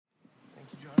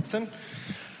Nothing?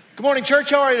 Good morning, church.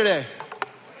 How are you today?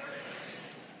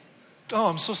 Oh,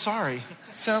 I'm so sorry.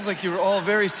 Sounds like you were all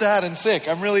very sad and sick.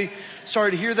 I'm really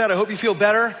sorry to hear that. I hope you feel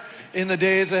better in the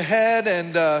days ahead,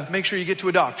 and make sure you get to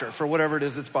a doctor for whatever it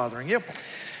is that's bothering you.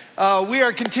 We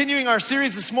are continuing our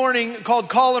series this morning called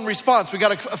Call and Response. We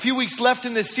got a few weeks left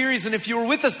in this series, and if you were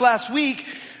with us last week,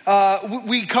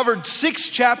 we covered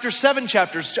 7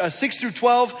 chapters, 6 through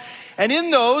 12. And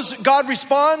in those, God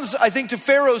responds, I think, to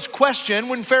Pharaoh's question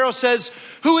when Pharaoh says,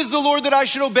 "Who is the Lord that I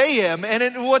should obey him?"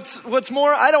 And what's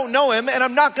more, I don't know him, and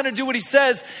I'm not going to do what he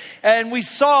says. And we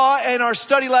saw in our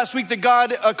study last week that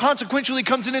God consequentially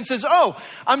comes in and says, "Oh,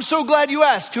 I'm so glad you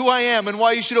asked who I am and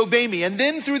why you should obey me." And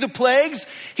then through the plagues,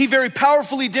 he very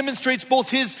powerfully demonstrates both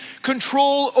his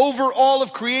control over all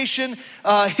of creation,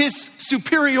 his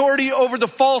superiority over the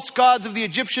false gods of the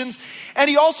Egyptians. And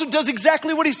he also does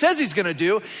exactly what he says he's going to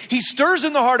do. He stirs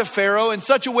in the heart of Pharaoh in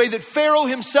such a way that Pharaoh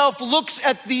himself looks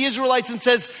at the Israelites and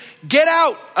says, "Get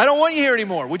out, I don't want you here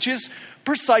anymore," which is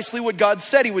precisely what God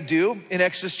said he would do in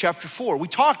Exodus chapter 4. We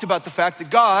talked about the fact that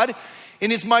God,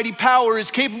 in his mighty power, is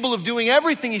capable of doing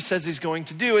everything he says he's going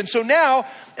to do. And so now,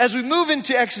 as we move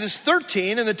into Exodus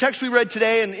 13, and the text we read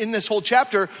today and in this whole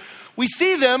chapter, we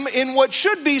see them in what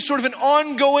should be sort of an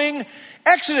ongoing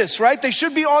Exodus, right? They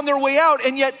should be on their way out.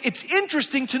 And yet it's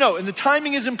interesting to note, and the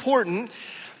timing is important,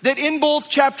 that in both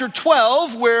chapter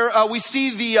 12, where we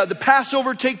see the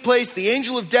Passover take place, the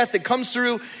angel of death that comes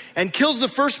through and kills the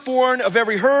firstborn of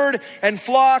every herd and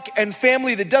flock and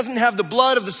family that doesn't have the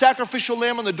blood of the sacrificial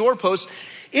lamb on the doorpost,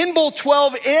 in both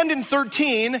 12 and in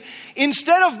 13,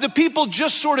 instead of the people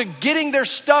just sort of getting their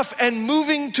stuff and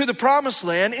moving to the promised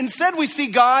land, instead we see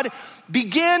God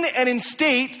begin and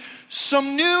instate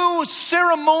some new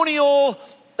ceremonial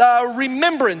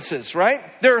remembrances, right?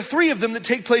 There are 3 of them that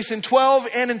take place in 12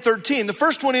 and in 13. The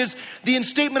first one is the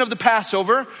instatement of the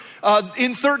Passover.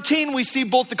 In 13, we see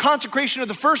both the consecration of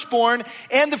the firstborn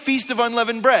and the Feast of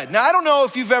Unleavened Bread. Now, I don't know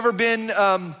if you've ever been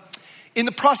in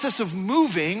the process of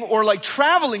moving or like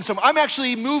traveling somewhere. I'm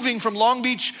actually moving from Long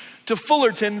Beach to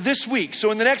Fullerton this week.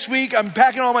 So in the next week, I'm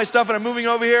packing all my stuff and I'm moving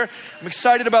over here. I'm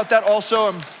excited about that also.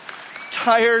 I'm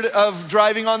tired of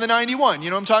driving on the 91. You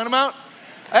know what I'm talking about?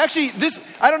 I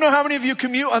don't know how many of you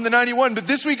commute on the 91, but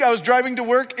this week I was driving to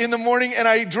work in the morning and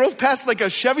I drove past like a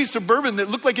Chevy Suburban that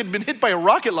looked like it had been hit by a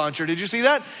rocket launcher. Did you see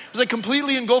that? It was like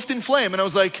completely engulfed in flame. And I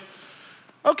was like,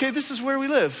 okay, this is where we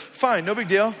live. Fine, no big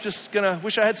deal. Just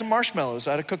wish I had some marshmallows.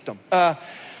 I'd have cooked them.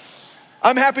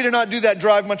 I'm happy to not do that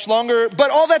drive much longer.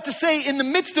 But all that to say, in the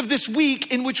midst of this week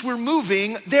in which we're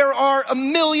moving, there are a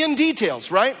million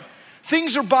details, right?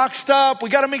 Things are boxed up. We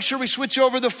got to make sure we switch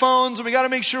over the phones, and we got to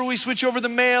make sure we switch over the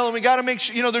mail, and we got to make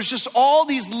sure, there's just all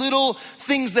these little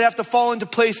things that have to fall into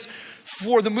place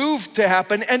for the move to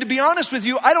happen. And to be honest with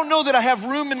you, I don't know that I have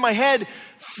room in my head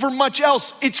for much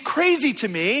else. It's crazy to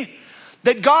me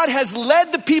that God has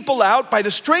led the people out by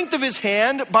the strength of his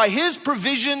hand, by his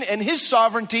provision and his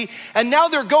sovereignty, and now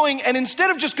they're going, and instead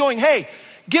of just going, hey,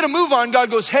 get a move on, God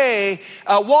goes, hey,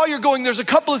 while you're going, there's a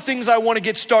couple of things I want to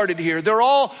get started here. They're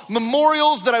all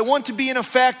memorials that I want to be in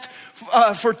effect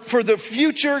for the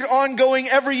future ongoing.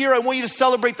 Every year I want you to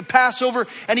celebrate the Passover.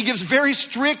 And he gives very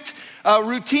strict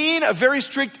routine, very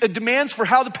strict demands for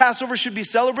how the Passover should be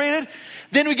celebrated.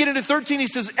 Then we get into 13, he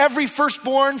says, every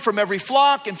firstborn from every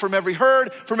flock and from every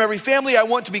herd, from every family, I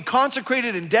want to be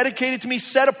consecrated and dedicated to me,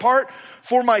 set apart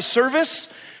for my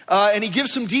service. And he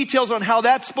gives some details on how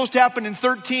that's supposed to happen in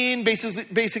 13,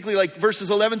 basically like verses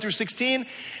 11 through 16.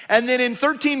 And then in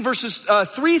 13 verses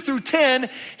 3 through 10,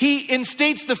 he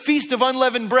instates the Feast of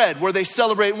Unleavened Bread where they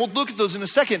celebrate. And we'll look at those in a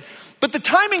second. But the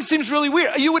timing seems really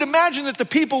weird. You would imagine that the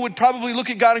people would probably look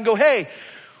at God and go, hey,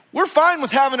 we're fine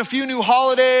with having a few new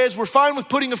holidays. We're fine with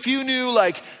putting a few new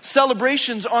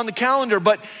celebrations on the calendar.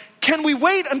 But can we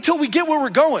wait until we get where we're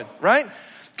going, right?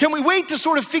 Can we wait to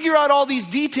sort of figure out all these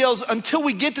details until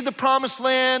we get to the promised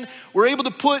land? We're able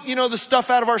to put, the stuff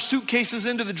out of our suitcases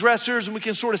into the dressers and we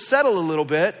can sort of settle a little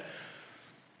bit.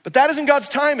 But that isn't God's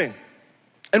timing.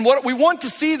 And what we want to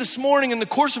see this morning in the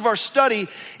course of our study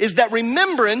is that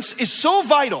remembrance is so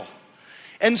vital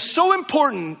and so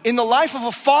important in the life of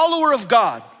a follower of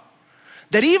God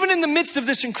that even in the midst of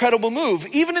this incredible move,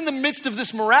 even in the midst of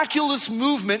this miraculous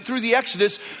movement through the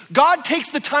Exodus, God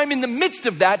takes the time in the midst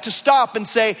of that to stop and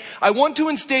say, I want to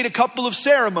instate a couple of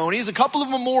ceremonies, a couple of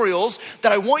memorials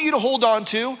that I want you to hold on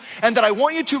to and that I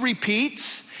want you to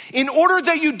repeat in order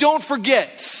that you don't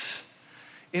forget.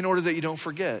 In order that you don't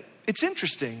forget. It's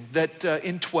interesting that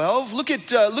in 12, look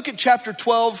at chapter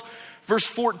 12, verse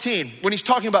 14, when he's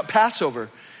talking about Passover.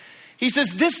 He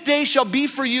says, this day shall be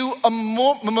for you a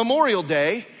memorial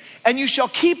day, and you shall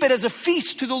keep it as a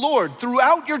feast to the Lord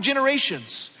throughout your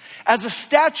generations. As a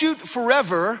statute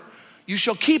forever, you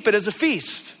shall keep it as a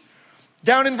feast.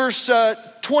 Down in verse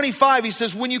 25, he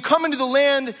says, when you come into the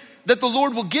land that the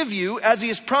Lord will give you, as he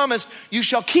has promised, you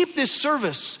shall keep this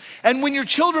service. And when your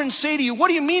children say to you, what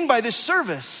do you mean by this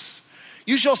service?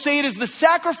 You shall say it is the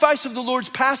sacrifice of the Lord's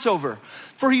Passover.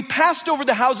 For he passed over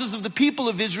the houses of the people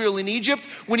of Israel in Egypt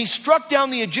when he struck down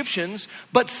the Egyptians,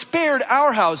 but spared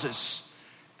our houses.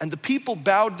 And the people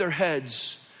bowed their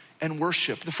heads and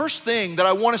worship. The first thing that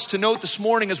I want us to note this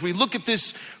morning as we look at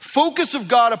this focus of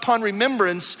God upon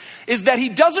remembrance is that he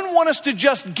doesn't want us to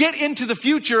just get into the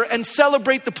future and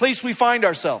celebrate the place we find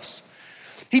ourselves.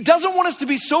 He doesn't want us to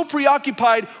be so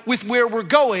preoccupied with where we're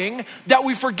going that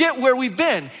we forget where we've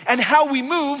been and how we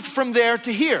moved from there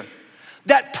to here.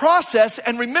 That process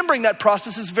and remembering that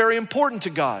process is very important to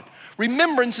God.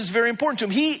 Remembrance is very important to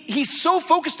him. He's so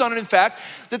focused on it, in fact,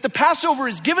 that the Passover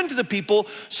is given to the people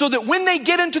so that when they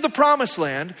get into the promised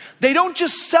land, they don't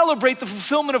just celebrate the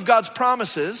fulfillment of God's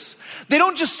promises. They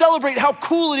don't just celebrate how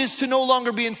cool it is to no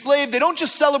longer be enslaved. They don't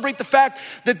just celebrate the fact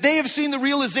that they have seen the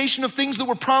realization of things that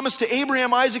were promised to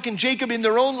Abraham, Isaac, and Jacob in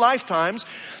their own lifetimes,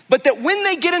 but that when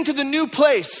they get into the new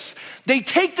place, they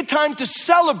take the time to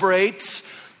celebrate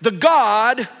the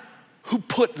God who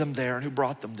put them there and who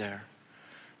brought them there.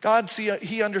 God, see,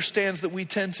 he understands that we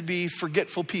tend to be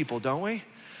forgetful people, don't we?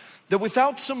 That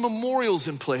without some memorials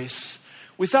in place,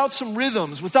 without some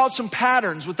rhythms, without some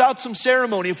patterns, without some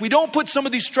ceremony, if we don't put some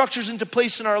of these structures into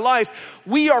place in our life,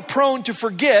 we are prone to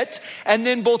forget and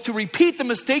then both to repeat the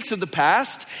mistakes of the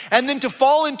past and then to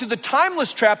fall into the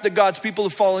timeless trap that God's people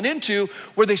have fallen into,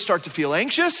 where they start to feel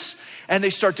anxious and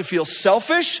they start to feel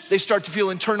selfish, they start to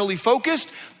feel internally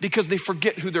focused because they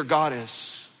forget who their God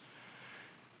is.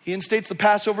 He instates the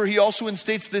Passover. He also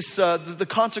instates this the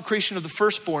consecration of the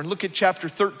firstborn. Look at chapter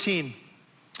 13.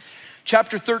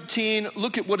 Chapter 13,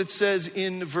 look at what it says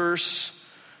in verse,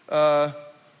 where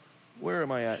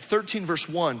am I at? 13 verse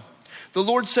 1. The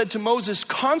Lord said to Moses,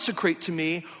 consecrate to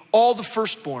me all the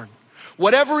firstborn.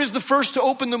 Whatever is the first to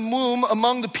open the womb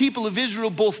among the people of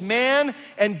Israel, both man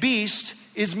and beast,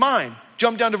 is mine.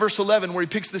 Jump down to verse 11 where he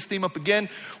picks this theme up again.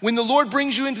 When the Lord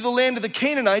brings you into the land of the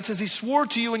Canaanites, as he swore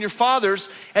to you and your fathers,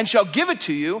 and shall give it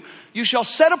to you, you shall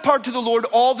set apart to the Lord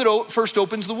all that first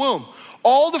opens the womb.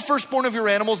 All the firstborn of your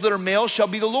animals that are male shall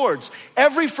be the Lord's.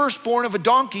 Every firstborn of a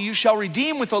donkey you shall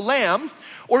redeem with a lamb,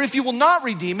 or if you will not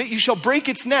redeem it, you shall break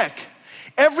its neck.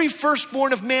 Every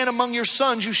firstborn of man among your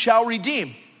sons you shall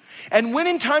redeem. And when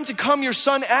in time to come your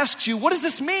son asks you, what does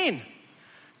this mean?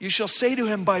 You shall say to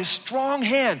him, by a strong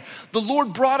hand, the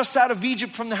Lord brought us out of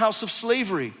Egypt from the house of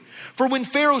slavery. For when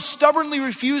Pharaoh stubbornly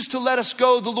refused to let us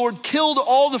go, the Lord killed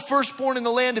all the firstborn in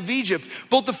the land of Egypt,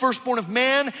 both the firstborn of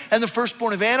man and the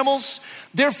firstborn of animals.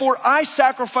 Therefore I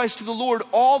sacrifice to the Lord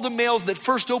all the males that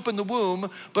first open the womb,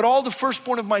 but all the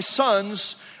firstborn of my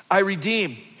sons I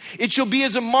redeem. It shall be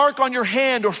as a mark on your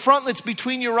hand or frontlets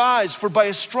between your eyes, for by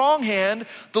a strong hand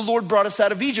the Lord brought us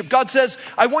out of Egypt. God says,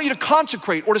 I want you to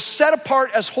consecrate or to set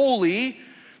apart as holy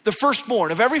the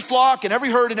firstborn of every flock and every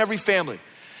herd and every family.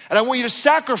 And I want you to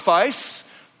sacrifice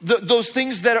those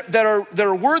things that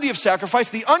are worthy of sacrifice.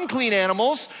 The unclean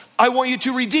animals, I want you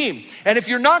to redeem. And if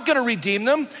you're not going to redeem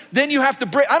them, then you have to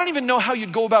break. I don't even know how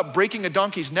you'd go about breaking a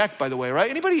donkey's neck, by the way, right?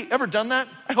 Anybody ever done that?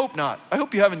 I hope not. I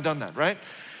hope you haven't done that, right?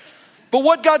 But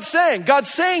what God's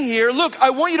saying here, look,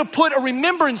 I want you to put a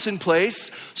remembrance in place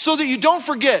so that you don't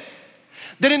forget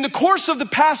that in the course of the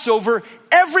Passover,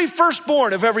 every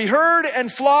firstborn of every herd and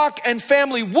flock and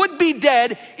family would be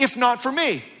dead if not for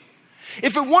me.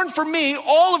 If it weren't for me,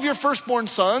 all of your firstborn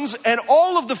sons and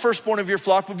all of the firstborn of your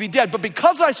flock would be dead. But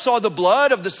because I saw the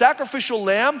blood of the sacrificial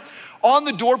lamb on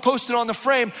the doorpost and on the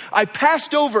frame, I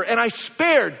passed over and I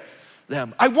spared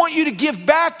them. I want you to give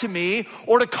back to me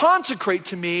or to consecrate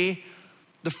to me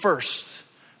the first,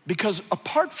 because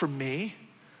apart from me,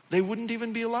 they wouldn't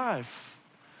even be alive.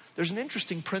 There's an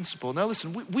interesting principle. Now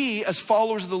listen, we as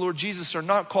followers of the Lord Jesus are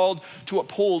not called to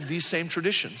uphold these same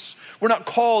traditions. We're not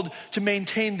called to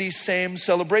maintain these same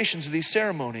celebrations, these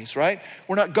ceremonies, right?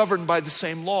 We're not governed by the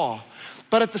same law.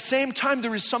 But at the same time,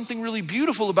 there is something really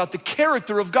beautiful about the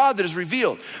character of God that is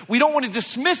revealed. We don't want to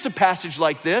dismiss a passage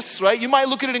like this, right? You might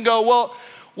look at it and go, well,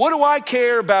 what do I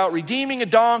care about redeeming a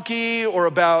donkey or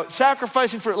about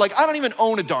sacrificing for it? Like, I don't even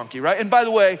own a donkey, right? And by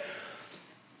the way,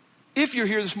 if you're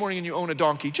here this morning and you own a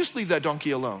donkey, just leave that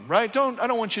donkey alone, right? I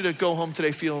don't want you to go home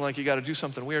today feeling like you got to do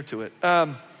something weird to it.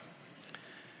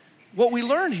 What we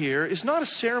learn here is not a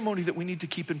ceremony that we need to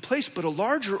keep in place, but a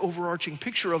larger overarching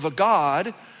picture of a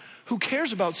God who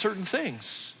cares about certain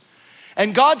things.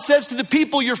 And God says to the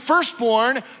people, your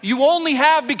firstborn, you only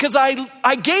have because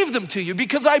I gave them to you,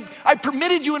 because I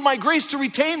permitted you in my grace to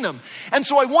retain them. And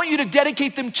so I want you to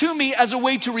dedicate them to me as a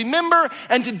way to remember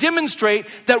and to demonstrate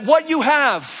that what you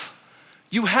have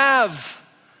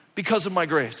because of my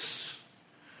grace.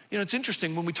 You know, it's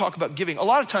interesting when we talk about giving. A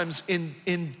lot of times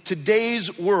in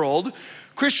today's world,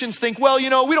 Christians think, well, you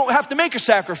know, we don't have to make a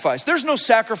sacrifice. There's no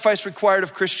sacrifice required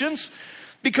of Christians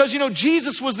because, you know,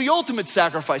 Jesus was the ultimate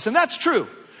sacrifice. And that's true.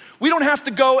 We don't have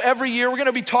to go every year. We're going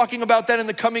to be talking about that in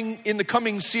the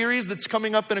coming series that's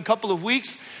coming up in a couple of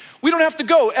weeks. We don't have to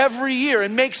go every year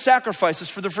and make sacrifices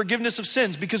for the forgiveness of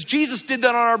sins because Jesus did that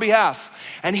on our behalf.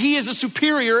 And he is a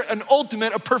superior, an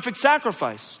ultimate, a perfect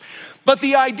sacrifice. But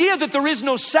the idea that there is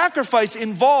no sacrifice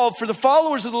involved for the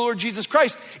followers of the Lord Jesus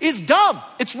Christ is dumb.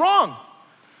 It's wrong.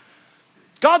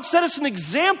 God set us an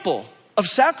example of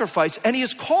sacrifice, and he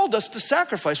has called us to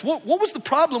sacrifice. What was the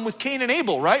problem with Cain and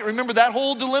Abel, right? Remember that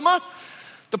whole dilemma?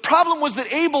 The problem was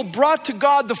that Abel brought to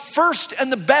God the first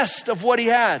and the best of what he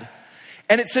had.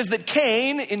 And it says that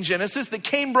Cain, in Genesis, that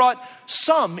Cain brought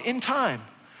some in time.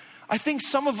 I think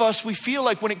some of us, we feel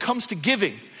like when it comes to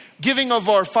giving of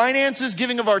our finances,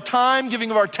 giving of our time,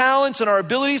 giving of our talents and our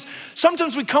abilities,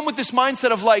 sometimes we come with this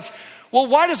mindset of like, well,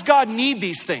 why does God need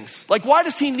these things? Like, why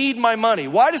does he need my money?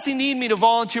 Why does he need me to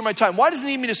volunteer my time? Why does he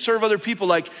need me to serve other people?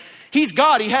 Like, he's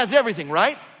God, he has everything,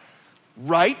 right?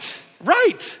 Right.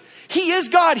 He is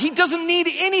God. He doesn't need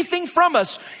anything from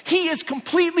us. He is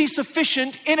completely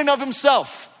sufficient in and of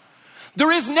himself.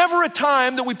 There is never a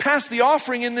time that we pass the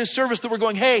offering in this service that we're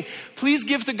going, hey, please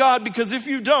give to God because if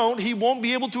you don't, he won't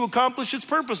be able to accomplish his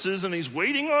purposes and he's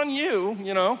waiting on you,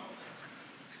 you know.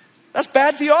 That's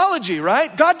bad theology,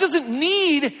 right? God doesn't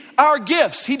need our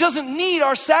gifts. He doesn't need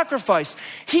our sacrifice.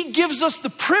 He gives us the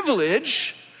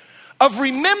privilege of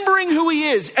remembering who he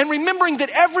is and remembering that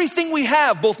everything we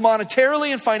have, both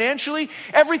monetarily and financially,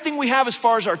 everything we have as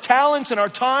far as our talents and our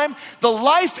time, the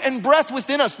life and breath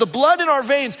within us, the blood in our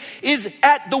veins is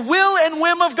at the will and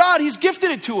whim of God. He's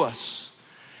gifted it to us.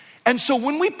 And so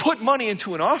when we put money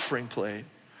into an offering plate,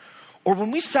 or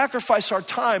when we sacrifice our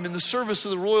time in the service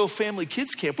of the Royal Family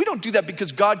Kids Camp, we don't do that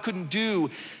because God couldn't do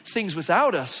things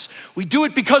without us. We do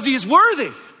it because he is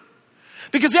worthy.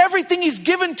 Because everything he's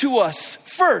given to us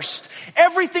first,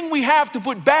 everything we have to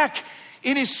put back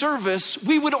in his service,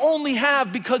 we would only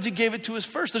have because he gave it to us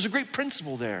first. There's a great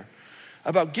principle there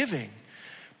about giving.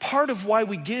 Part of why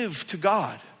we give to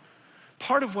God,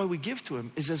 part of why we give to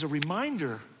him is as a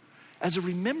reminder, as a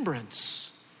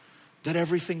remembrance that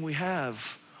everything we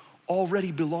have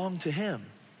already belong to him.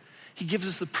 He gives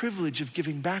us the privilege of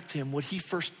giving back to him what he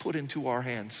first put into our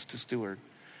hands to steward.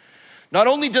 Not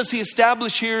only does he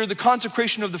establish here the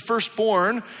consecration of the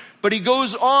firstborn, but he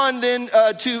goes on then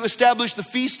to establish the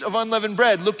feast of unleavened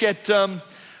bread. Look at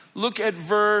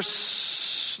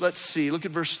verse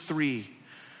 3.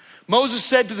 Moses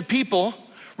said to the people,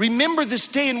 remember this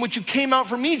day in which you came out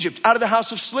from Egypt, out of the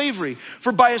house of slavery.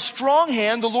 For by a strong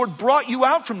hand the Lord brought you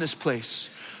out from this place.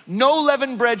 No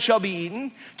leavened bread shall be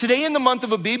eaten. Today in the month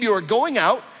of Abib you are going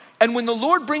out, and when the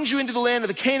Lord brings you into the land of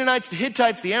the Canaanites, the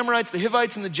Hittites, the Amorites, the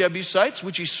Hivites, and the Jebusites,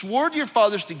 which he swore to your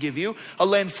fathers to give you, a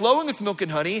land flowing with milk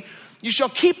and honey, you shall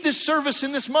keep this service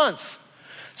in this month.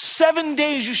 7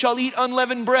 days you shall eat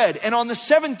unleavened bread, and on the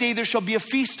seventh day there shall be a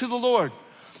feast to the Lord.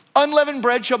 Unleavened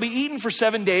bread shall be eaten for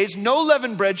 7 days. No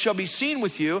leavened bread shall be seen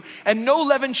with you, and no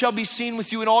leaven shall be seen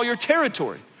with you in all your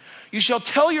territory. You shall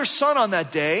tell your son on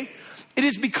that day, it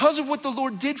is because of what the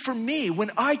Lord did for me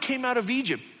when I came out of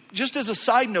Egypt. Just as a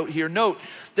side note here, note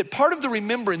that part of the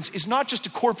remembrance is not just a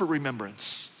corporate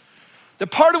remembrance.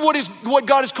 That part of what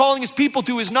God is calling his people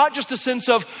to is not just a sense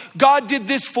of God did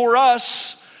this for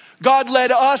us. God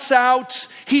led us out.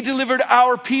 He delivered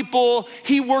our people.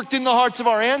 He worked in the hearts of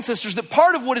our ancestors. That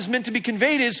part of what is meant to be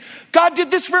conveyed is God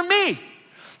did this for me.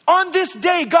 On this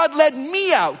day, God led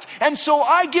me out. And so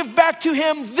I give back to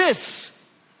him this.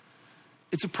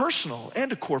 It's a personal and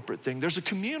a corporate thing. There's a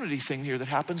community thing here that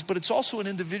happens, but it's also an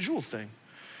individual thing.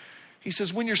 He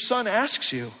says, when your son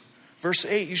asks you, verse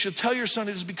 8, you shall tell your son,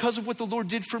 it is because of what the Lord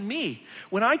did for me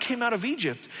when I came out of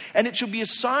Egypt. And it shall be a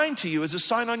sign to you, as a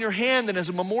sign on your hand and as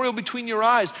a memorial between your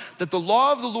eyes, that the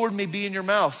law of the Lord may be in your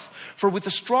mouth. For with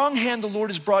a strong hand the Lord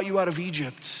has brought you out of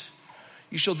Egypt.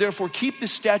 You shall therefore keep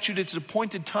this statute at its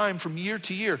appointed time from year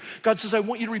to year. God says, I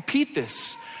want you to repeat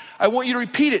this. I want you to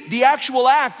repeat it. The actual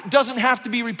act doesn't have to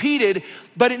be repeated,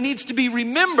 but it needs to be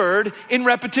remembered in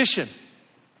repetition.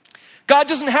 God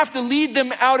doesn't have to lead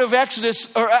them out of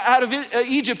Exodus or out of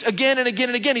Egypt again and again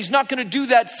and again. He's not going to do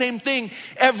that same thing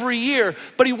every year,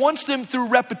 but he wants them through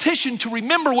repetition to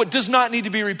remember what does not need to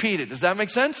be repeated. Does that make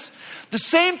sense? The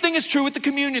same thing is true with the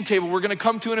communion table we're going to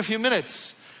come to in a few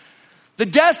minutes. The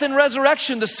death and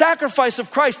resurrection, the sacrifice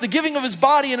of Christ, the giving of his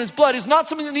body and his blood is not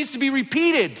something that needs to be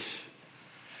repeated.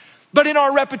 But in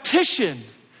our repetition,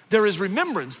 there is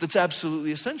remembrance that's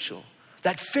absolutely essential.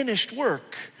 That finished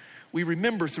work, we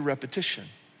remember through repetition.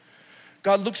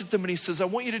 God looks at them and he says, I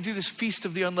want you to do this feast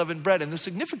of the unleavened bread. And the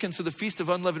significance of the feast of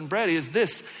unleavened bread is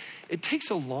this: it takes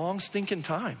a long stinking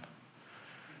time,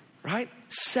 right?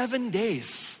 7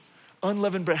 days,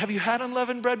 unleavened bread. Have you had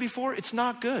unleavened bread before? It's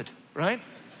not good, right?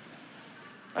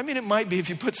 I mean, it might be if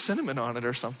you put cinnamon on it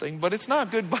or something, but it's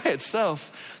not good by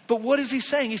itself. But what is he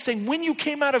saying? He's saying, when you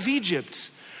came out of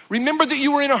Egypt, remember that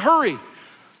you were in a hurry,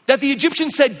 that the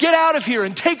Egyptians said, get out of here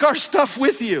and take our stuff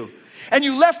with you. And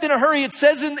you left in a hurry. It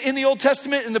says in the Old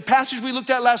Testament, in the passage we looked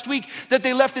at last week, that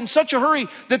they left in such a hurry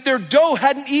that their dough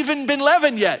hadn't even been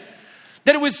leavened yet.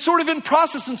 That it was sort of in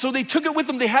process, and so they took it with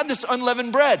them. They had this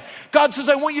unleavened bread. God says,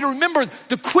 I want you to remember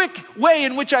the quick way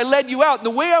in which I led you out. And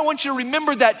the way I want you to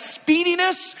remember that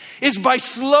speediness is by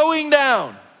slowing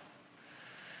down.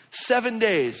 7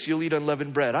 days you'll eat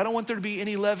unleavened bread. I don't want there to be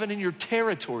any leaven in your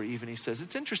territory even, he says.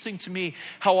 It's interesting to me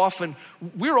how often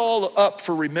we're all up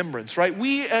for remembrance, right?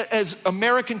 We as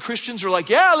American Christians are like,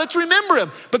 yeah, let's remember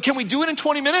him. But can we do it in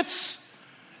 20 minutes?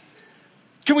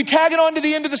 Can we tag it on to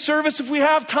the end of the service if we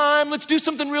have time? Let's do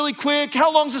something really quick.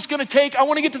 How long is this gonna take? I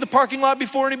wanna get to the parking lot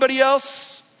before anybody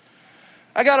else.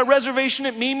 I got a reservation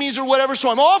at Mimi's or whatever,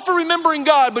 so I'm all for remembering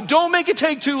God, but don't make it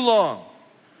take too long.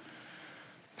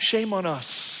 Shame on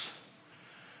us.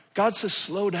 God says,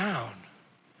 slow down.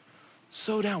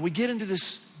 Slow down. We get into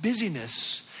this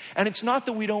busyness. And it's not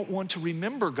that we don't want to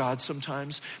remember God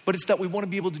sometimes, but it's that we want to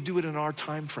be able to do it in our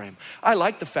time frame. I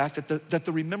like the fact that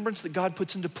the remembrance that God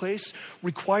puts into place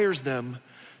requires them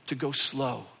to go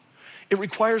slow. It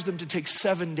requires them to take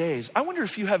 7 days. I wonder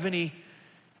if you have any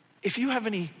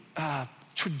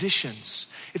traditions,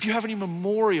 if you have any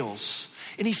memorials,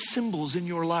 any symbols in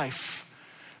your life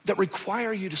that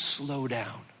require you to slow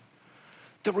down,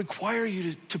 that require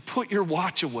you to put your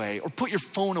watch away or put your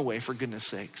phone away, for goodness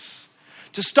sakes.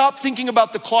 To stop thinking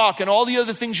about the clock and all the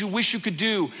other things you wish you could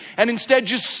do and instead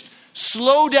just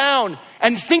slow down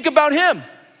and think about him.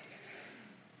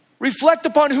 Reflect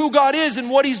upon who God is and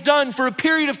what he's done for a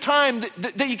period of time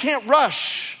that you can't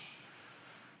rush.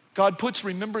 God puts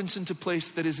remembrance into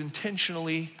place that is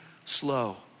intentionally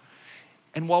slow.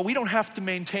 And while we don't have to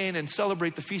maintain and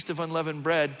celebrate the Feast of Unleavened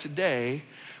Bread today,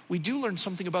 we do learn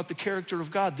something about the character of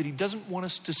God, that he doesn't want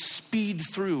us to speed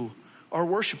through our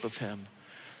worship of him.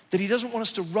 That he doesn't want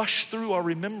us to rush through our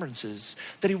remembrances,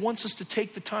 that he wants us to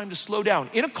take the time to slow down.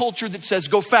 In a culture that says,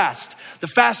 go fast. The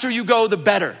faster you go, the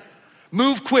better.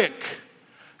 Move quick.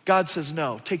 God says,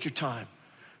 no, take your time.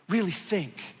 Really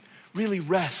think, really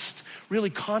rest, really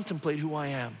contemplate who I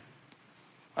am.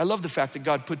 I love the fact that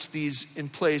God puts these in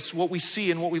place. What we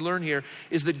see and what we learn here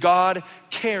is that God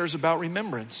cares about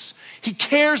remembrance. He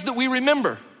cares that we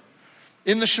remember.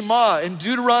 In the Shema, in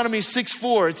Deuteronomy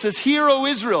 6:4, it says, hear, O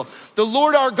Israel, the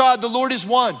Lord our God, the Lord is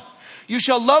one. You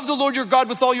shall love the Lord your God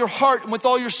with all your heart and with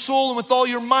all your soul and with all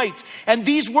your might. And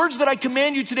these words that I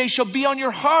command you today shall be on your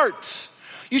heart.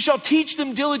 You shall teach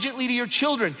them diligently to your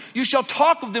children. You shall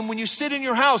talk of them when you sit in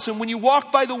your house and when you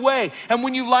walk by the way and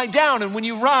when you lie down and when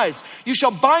you rise. You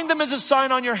shall bind them as a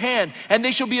sign on your hand, and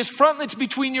they shall be as frontlets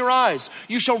between your eyes.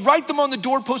 You shall write them on the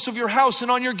doorposts of your house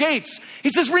and on your gates. He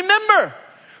says, remember.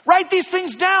 Write these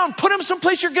things down. Put them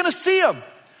someplace you're going to see them.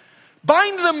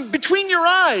 Bind them between your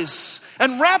eyes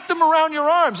and wrap them around your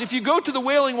arms. If you go to the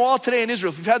Wailing Wall today in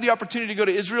Israel, if you've had the opportunity to go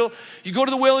to Israel, you go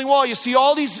to the Wailing Wall, you see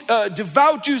all these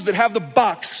devout Jews that have the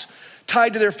box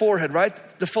tied to their forehead, right?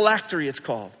 The phylactery, it's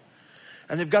called.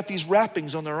 And they've got these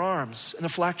wrappings on their arms and a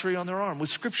phylactery on their arm with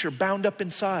scripture bound up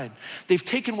inside. They've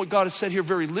taken what God has said here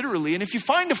very literally. And if you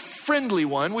find a friendly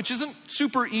one, which isn't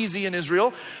super easy in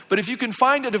Israel, but if you can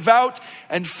find a devout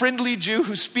and friendly Jew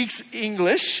who speaks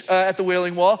English at the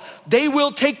Wailing Wall, they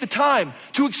will take the time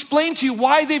to explain to you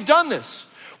why they've done this.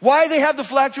 Why they have the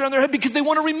phylactery on their head, because they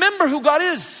want to remember who God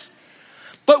is.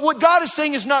 But what God is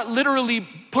saying is not literally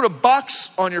put a box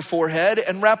on your forehead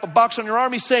and wrap a box on your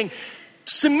arm. He's saying,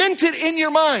 cement it in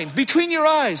your mind, between your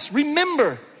eyes.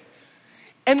 Remember.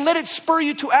 And let it spur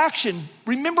you to action.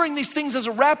 Remembering these things as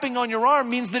a wrapping on your arm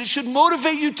means that it should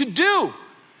motivate you to do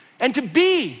and to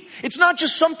be. It's not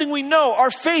just something we know.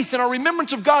 Our faith and our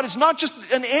remembrance of God is not just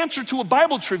an answer to a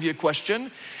Bible trivia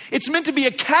question. It's meant to be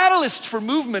a catalyst for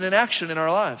movement and action in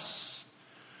our lives.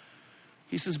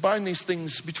 He says, bind these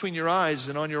things between your eyes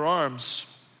and on your arms.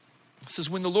 It says,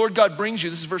 when the Lord God brings you,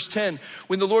 this is verse 10,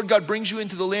 when the Lord God brings you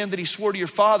into the land that he swore to your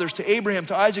fathers, to Abraham,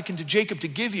 to Isaac, and to Jacob to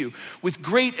give you, with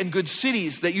great and good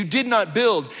cities that you did not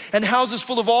build, and houses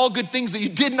full of all good things that you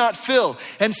did not fill,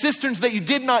 and cisterns that you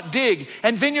did not dig,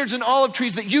 and vineyards and olive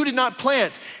trees that you did not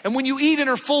plant. And when you eat and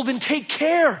are full, then take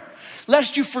care,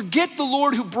 lest you forget the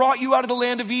Lord who brought you out of the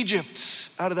land of Egypt,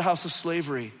 out of the house of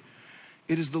slavery.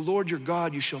 It is the Lord your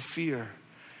God you shall fear.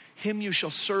 Him you shall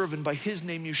serve, and by his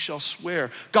name you shall swear.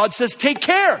 God says, take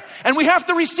care. And we have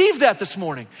to receive that this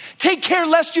morning. Take care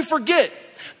lest you forget,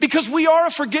 because we are a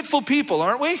forgetful people,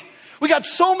 aren't we? We got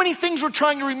so many things we're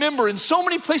trying to remember, and so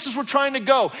many places we're trying to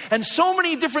go, and so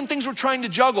many different things we're trying to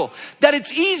juggle, that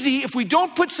it's easy, if we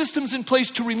don't put systems in place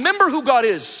to remember who God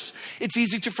is, it's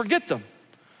easy to forget them.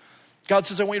 God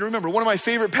says, I want you to remember. One of my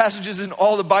favorite passages in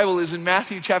all the Bible is in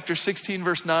Matthew chapter 16,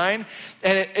 verse 9.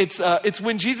 And it's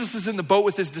when Jesus is in the boat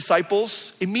with his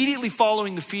disciples, immediately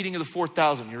following the feeding of the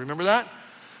 4,000. You remember that?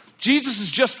 Jesus is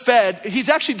just fed. He's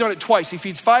actually done it twice. He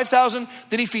feeds 5,000,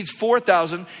 then he feeds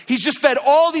 4,000. He's just fed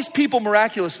all these people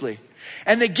miraculously.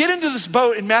 And they get into this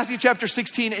boat in Matthew chapter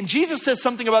 16, and Jesus says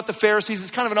something about the Pharisees.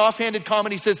 It's kind of an offhanded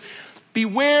comment. He says,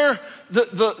 beware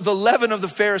the leaven of the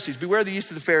Pharisees. Beware the yeast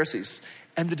of the Pharisees.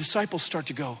 And the disciples start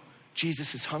to go,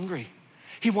 Jesus is hungry.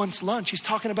 He wants lunch. He's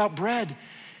talking about bread.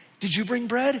 Did you bring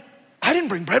bread? I didn't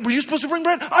bring bread. Were you supposed to bring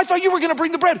bread? I thought you were going to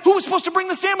bring the bread. Who was supposed to bring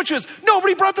the sandwiches?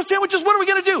 Nobody brought the sandwiches. What are we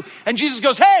going to do? And Jesus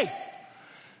goes, hey,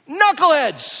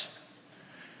 knuckleheads.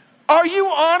 Are you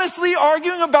honestly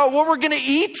arguing about what we're going to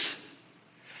eat?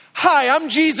 Hi, I'm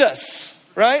Jesus,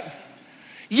 right?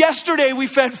 Yesterday, we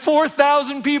fed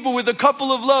 4,000 people with a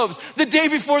couple of loaves. The day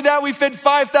before that, we fed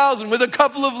 5,000 with a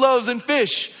couple of loaves and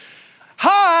fish.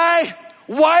 Hi,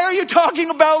 why are you talking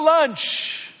about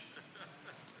lunch?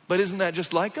 But isn't that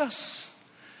just like us?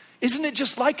 Isn't it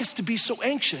just like us to be so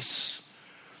anxious?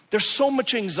 There's so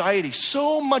much anxiety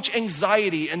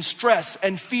and stress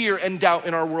and fear and doubt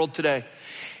in our world today.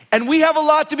 And we have a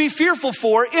lot to be fearful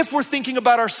for if we're thinking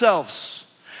about ourselves.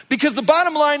 Because the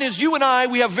bottom line is you and I,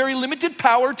 we have very limited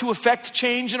power to affect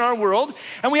change in our world,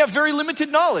 and we have very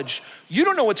limited knowledge. You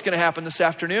don't know what's going to happen this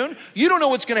afternoon. You don't know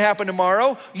what's going to happen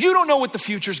tomorrow. You don't know what the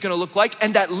future is going to look like.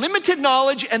 And that limited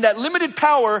knowledge and that limited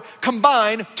power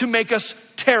combine to make us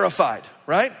terrified,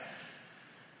 right?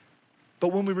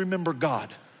 But when we remember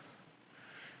God,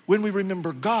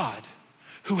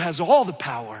 who has all the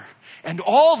power and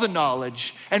all the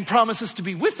knowledge and promises to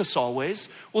be with us always,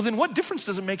 well then what difference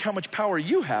does it make how much power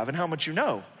you have and how much you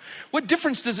know? What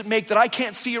difference does it make that I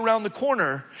can't see around the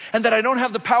corner and that I don't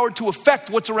have the power to affect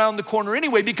what's around the corner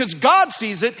anyway, because God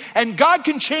sees it and God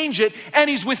can change it and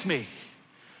he's with me.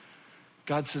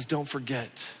 God says, don't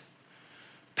forget.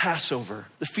 Passover,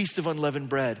 the Feast of Unleavened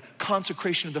Bread,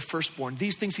 consecration of the firstborn,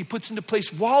 these things he puts into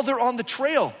place while they're on the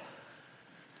trail.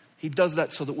 He does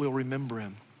that so that we'll remember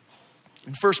him.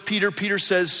 In 1 Peter, Peter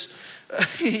says,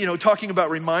 talking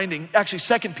about reminding, actually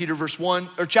 2 Peter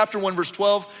chapter 1, verse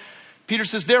 12, Peter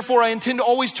says, therefore I intend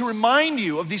always to remind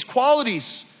you of these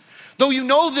qualities. Though you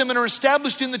know them and are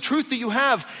established in the truth that you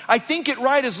have, I think it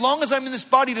right, as long as I'm in this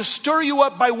body, to stir you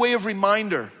up by way of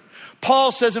reminder.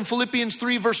 Paul says in Philippians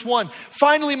 3, verse 1,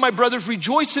 finally, my brothers,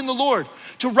 rejoice in the Lord.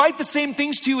 To write the same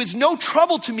things to you is no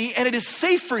trouble to me, and it is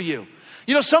safe for you.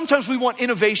 Sometimes we want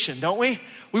innovation, don't we?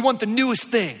 We want the newest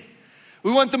thing.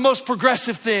 We want the most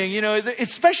progressive thing,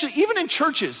 especially even in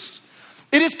churches.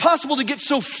 It is possible to get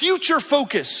so future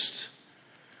focused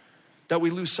that we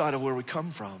lose sight of where we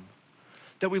come from,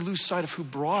 that we lose sight of who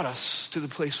brought us to the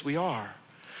place we are.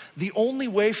 The only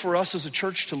way for us as a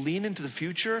church to lean into the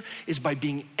future is by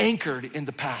being anchored in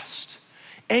the past,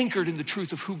 anchored in the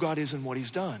truth of who God is and what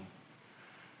he's done.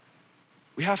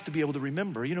 We have to be able to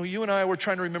remember. You and I were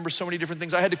trying to remember so many different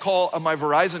things. I had to call my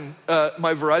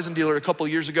Verizon dealer a couple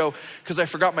of years ago because I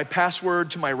forgot my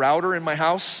password to my router in my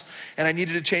house and I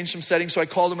needed to change some settings. So I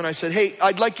called them and I said, hey,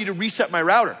 I'd like you to reset my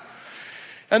router.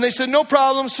 And they said, no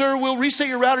problem, sir. We'll reset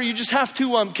your router. You just have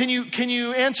to, can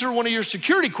you answer one of your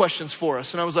security questions for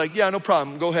us? And I was like, yeah, no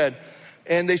problem. Go ahead.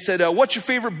 And they said, what's your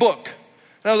favorite book?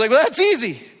 And I was like, well, that's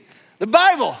easy. The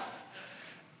Bible.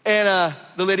 And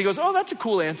the lady goes, oh, that's a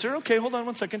cool answer. Okay, hold on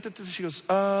one second. She goes,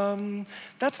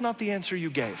 that's not the answer you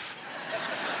gave.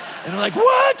 And I'm like,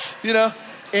 what?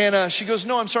 And she goes,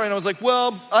 no, I'm sorry. And I was like,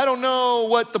 well, I don't know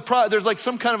what there's like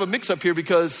some kind of a mix up here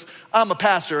because I'm a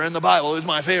pastor and the Bible is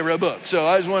my favorite book. So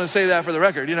I just want to say that for the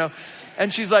record,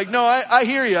 And she's like, no, I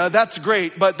hear you. That's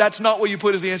great. But that's not what you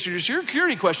put as the answer to your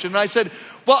security question. And I said,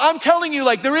 well, I'm telling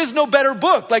you, there is no better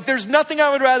book. There's nothing I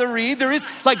would rather read.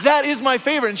 That is my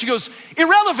favorite. And she goes,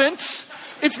 irrelevant.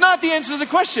 It's not the answer to the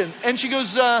question. And she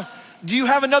goes, do you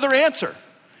have another answer?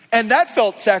 And that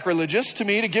felt sacrilegious to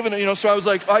me to give it, so I was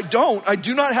like, I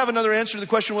do not have another answer to the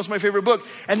question, what's my favorite book?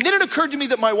 And then it occurred to me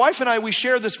that my wife and I, we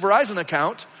share this Verizon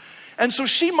account. And so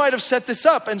she might have set this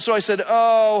up. And so I said,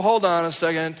 oh, hold on a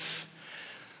second.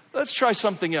 Let's try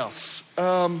something else.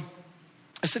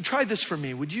 I said, try this for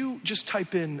me. Would you just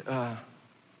type in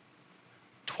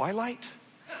Twilight?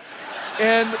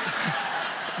 And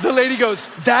the lady goes,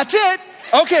 that's it.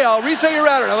 Okay, I'll reset your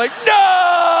router. And I'm like,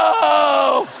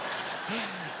 no,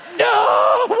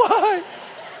 why?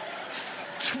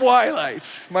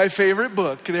 Twilight, my favorite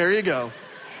book. There you go.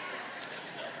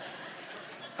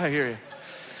 I hear you.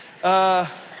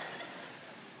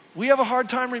 We have a hard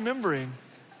time remembering.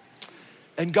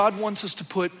 And God wants us to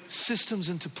put systems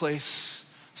into place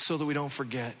so that we don't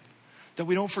forget. That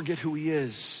we don't forget who he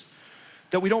is.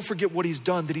 That we don't forget what he's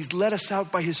done. That he's led us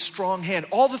out by his strong hand.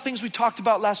 All the things we talked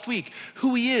about last week.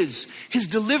 Who he is. His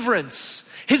deliverance.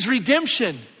 His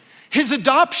redemption. His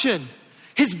adoption.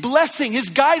 His blessing. His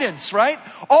guidance, right?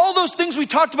 All those things we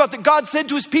talked about that God said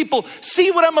to his people.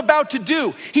 See what I'm about to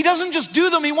do. He doesn't just do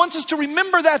them. He wants us to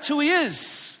remember that's who he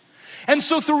is. And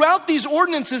so throughout these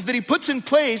ordinances that he puts in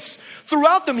place,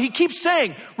 throughout them, he keeps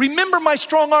saying, remember my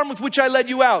strong arm with which I led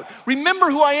you out. Remember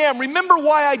who I am. Remember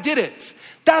why I did it.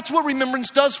 That's what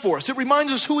remembrance does for us. It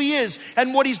reminds us who he is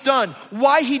and what he's done,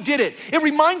 why he did it. It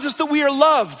reminds us that we are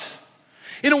loved.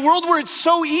 In a world where it's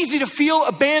so easy to feel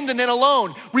abandoned and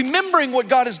alone, remembering what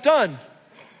God has done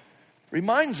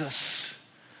reminds us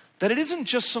that it isn't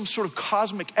just some sort of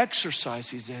cosmic exercise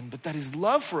he's in, but that his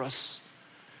love for us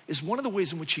is one of the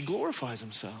ways in which he glorifies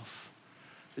himself.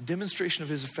 The demonstration of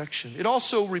his affection. It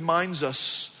also reminds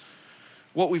us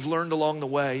what we've learned along the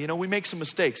way. We make some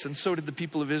mistakes, and so did the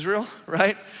people of Israel,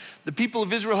 right? The people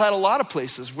of Israel had a lot of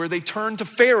places where they turned to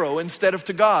Pharaoh instead of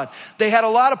to God. They had a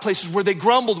lot of places where they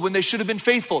grumbled when they should have been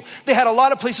faithful. They had a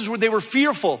lot of places where they were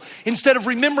fearful instead of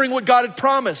remembering what God had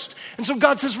promised. And so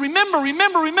God says, remember,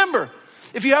 remember, remember.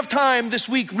 If you have time this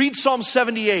week, read Psalm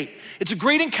 78. It's a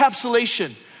great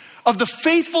encapsulation of the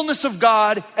faithfulness of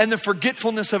God and the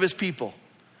forgetfulness of his people.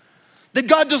 That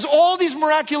God does all these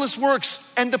miraculous works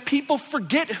and the people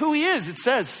forget who he is, it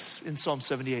says in Psalm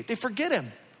 78. They forget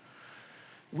him.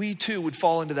 We too would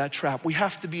fall into that trap. We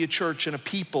have to be a church and a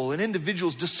people and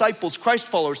individuals, disciples, Christ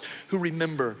followers who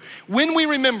remember. When we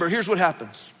remember, here's what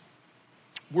happens.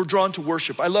 We're drawn to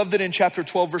worship. I love that in chapter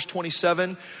 12, verse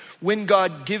 27, when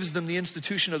God gives them the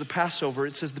institution of the Passover,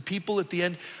 it says the people at the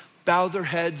end bow their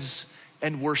heads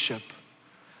and worship.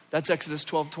 That's Exodus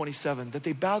 12:27, that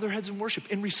they bow their heads and worship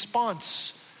in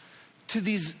response to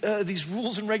these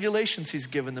rules and regulations he's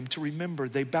given them to remember.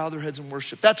 They bow their heads and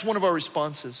worship. That's one of our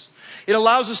responses. It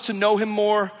allows us to know him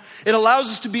more. It allows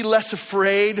us to be less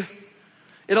afraid.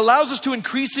 It allows us to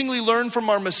increasingly learn from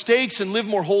our mistakes and live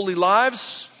more holy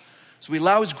lives. So we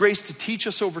allow his grace to teach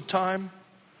us over time.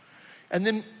 And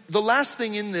then the last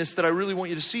thing in this that I really want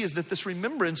you to see is that this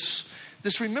remembrance,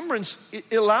 it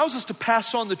allows us to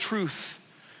pass on the truth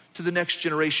to the next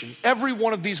generation. Every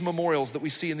one of these memorials that we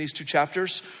see in these two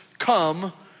chapters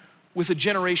come with a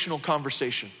generational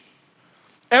conversation.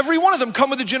 Every one of them come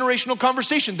with a generational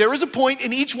conversation. There is a point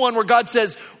in each one where God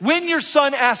says, when your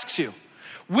son asks you,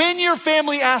 when your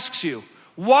family asks you,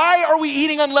 why are we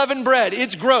eating unleavened bread?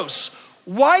 It's gross.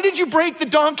 Why did you break the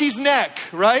donkey's neck,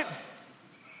 right?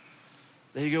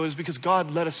 There you go. It's because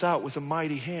God led us out with a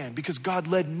mighty hand. Because God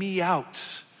led me out.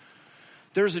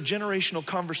 There's a generational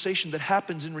conversation that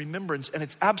happens in remembrance, and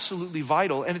it's absolutely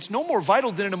vital. And it's no more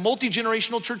vital than in a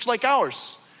multi-generational church like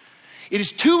ours. It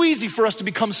is too easy for us to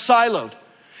become siloed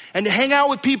and to hang out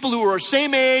with people who are our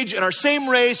same age and our same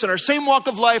race and our same walk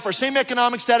of life, our same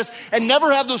economic status, and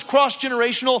never have those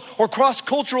cross-generational or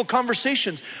cross-cultural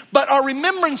conversations. But our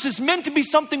remembrance is meant to be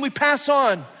something we pass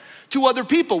on to other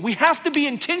people. We have to be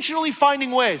intentionally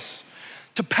finding ways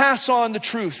to pass on the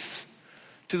truth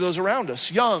to those around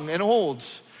us, young and old,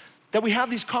 that we have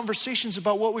these conversations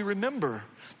about what we remember.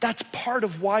 That's part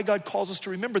of why God calls us to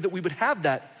remember, that we would have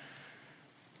that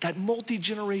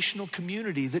multi-generational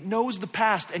community that knows the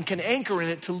past and can anchor in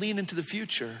it to lean into the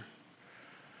future.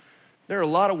 There are a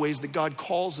lot of ways that God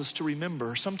calls us to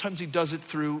remember. Sometimes he does it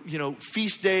through,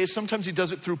 feast days. Sometimes he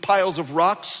does it through piles of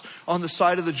rocks on the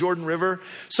side of the Jordan River.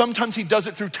 Sometimes he does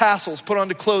it through tassels put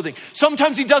onto clothing.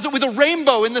 Sometimes he does it with a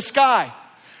rainbow in the sky.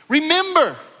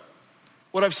 Remember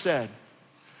what I've said.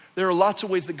 There are lots of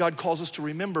ways that God calls us to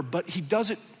remember, but he does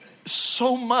it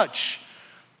so much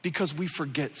because we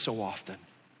forget so often.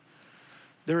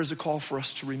 There is a call for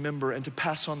us to remember and to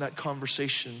pass on that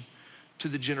conversation to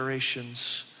the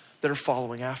generations that are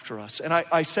following after us. And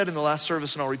I said in the last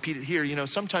service, and I'll repeat it here,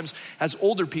 sometimes as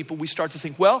older people, we start to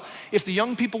think, well, if the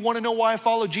young people want to know why I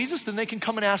follow Jesus, then they can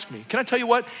come and ask me. Can I tell you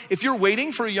what? If you're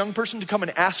waiting for a young person to come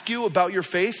and ask you about your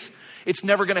faith, it's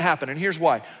never gonna happen. And here's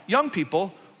why. Young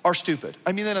people are stupid.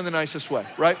 I mean that in the nicest way,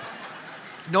 right?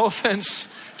 No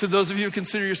offense to those of you who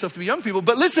consider yourself to be young people,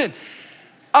 but listen,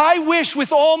 I wish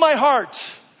with all my heart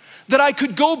that I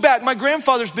could go back. My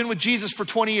grandfather's been with Jesus for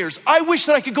 20 years. I wish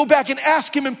that I could go back and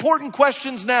ask him important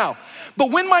questions now.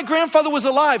 But when my grandfather was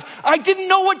alive, I didn't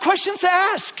know what questions to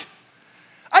ask.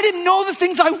 I didn't know the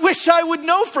things I wish I would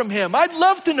know from him. I'd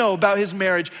love to know about his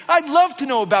marriage. I'd love to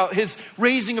know about his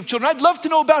raising of children. I'd love to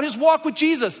know about his walk with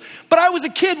Jesus. But I was a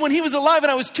kid when he was alive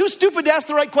and I was too stupid to ask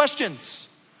the right questions.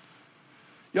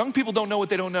 Young people don't know what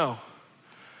they don't know.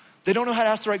 They don't know how to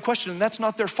ask the right question, and that's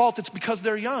not their fault. It's because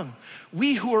they're young.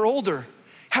 We who are older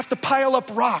have to pile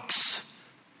up rocks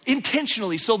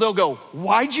intentionally so they'll go,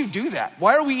 why'd you do that?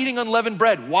 Why are we eating unleavened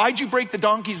bread? Why'd you break the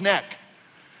donkey's neck?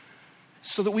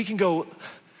 So that we can go,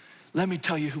 let me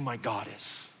tell you who my God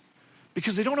is.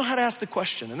 Because they don't know how to ask the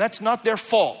question, and that's not their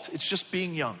fault. It's just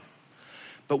being young.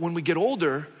 But when we get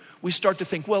older, we start to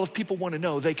think, well, if people want to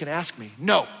know, they can ask me.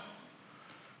 No.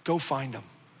 Go find them.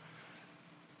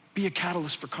 Be a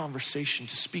catalyst for conversation,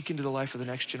 to speak into the life of the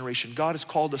next generation. God has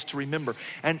called us to remember.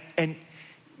 And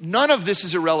none of this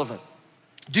is irrelevant.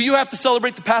 Do you have to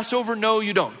celebrate the Passover? No,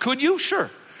 you don't. Could you? Sure.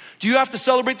 Do you have to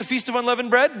celebrate the Feast of Unleavened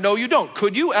Bread? No, you don't.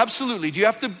 Could you? Absolutely. Do you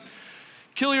have to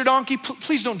kill your donkey?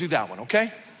 Please don't do that one,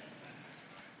 okay?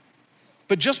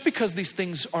 But just because these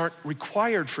things aren't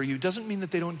required for you doesn't mean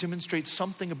that they don't demonstrate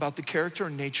something about the character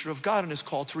and nature of God and his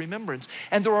call to remembrance.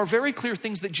 And there are very clear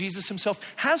things that Jesus himself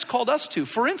has called us to.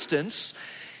 For instance,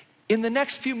 in the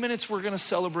next few minutes, we're gonna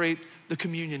celebrate the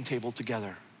communion table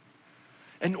together.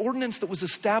 An ordinance that was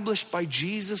established by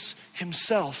Jesus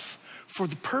himself for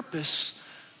the purpose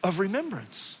of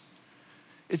remembrance.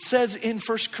 It says in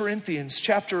 1 Corinthians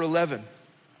chapter 11,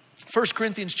 verse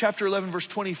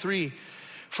 23,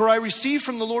 for I received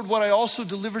from the Lord what I also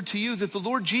delivered to you, that the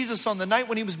Lord Jesus on the night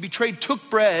when he was betrayed took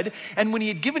bread, and when he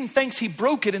had given thanks, he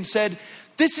broke it and said,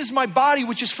 this is my body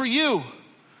which is for you.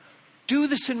 Do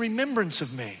this in remembrance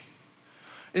of me.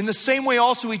 In the same way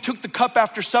also he took the cup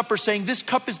after supper, saying, this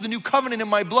cup is the new covenant in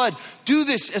my blood. Do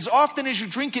this as often as you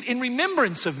drink it in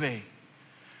remembrance of me.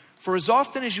 For as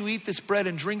often as you eat this bread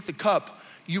and drink the cup,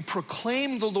 you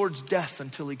proclaim the Lord's death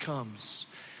until he comes.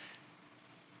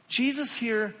 Jesus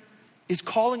here is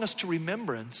calling us to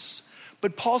remembrance,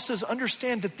 but Paul says,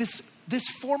 understand that this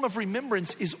form of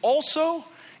remembrance is also,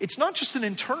 it's not just an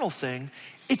internal thing,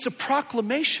 it's a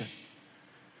proclamation.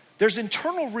 There's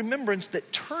internal remembrance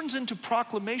that turns into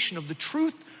proclamation of the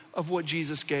truth of what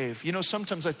Jesus gave.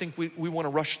 Sometimes I think we want to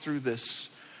rush through this.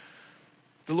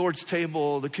 The Lord's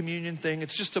table, the communion thing,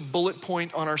 it's just a bullet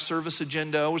point on our service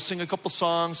agenda. We'll sing a couple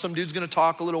songs, some dude's gonna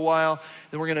talk a little while,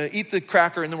 then we're gonna eat the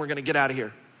cracker, and then we're gonna get out of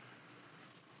here.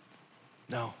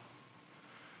 No.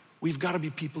 We've got to be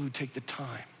people who take the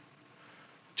time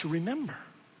to remember,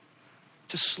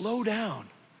 to slow down,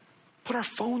 put our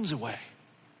phones away,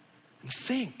 and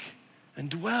think and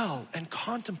dwell and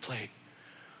contemplate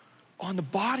on the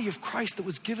body of Christ that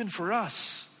was given for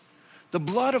us, the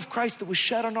blood of Christ that was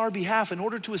shed on our behalf in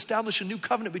order to establish a new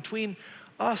covenant between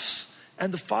us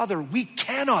and the Father.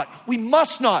 We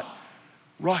must not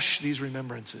rush these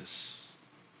remembrances.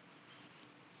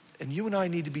 And you and I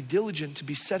need to be diligent to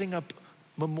be setting up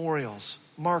memorials,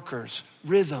 markers,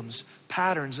 rhythms,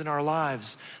 patterns in our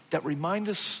lives that remind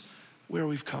us where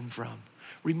we've come from,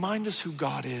 remind us who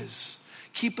God is,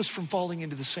 keep us from falling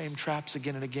into the same traps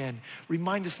again and again,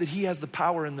 remind us that he has the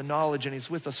power and the knowledge and he's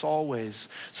with us always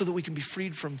so that we can be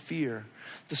freed from fear.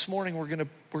 This morning we're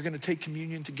gonna take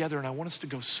communion together, and I want us to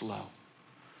go slow.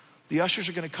 The ushers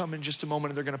are gonna come in just a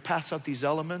moment, and they're gonna pass out these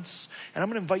elements, and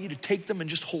I'm gonna invite you to take them and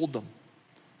just hold them.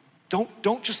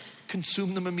 Don't just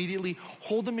consume them immediately.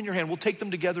 Hold them in your hand. We'll take them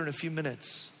together in a few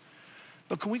minutes.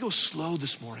 But can we go slow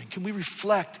this morning? Can we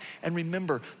reflect and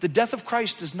remember? The death of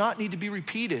Christ does not need to be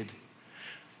repeated.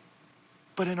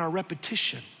 But in our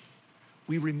repetition,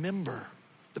 we remember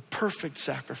the perfect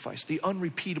sacrifice, the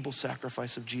unrepeatable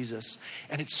sacrifice of Jesus.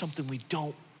 And it's something we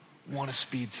don't want to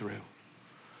speed through.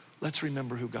 Let's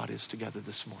remember who God is together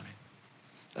this morning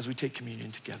as we take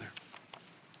communion together.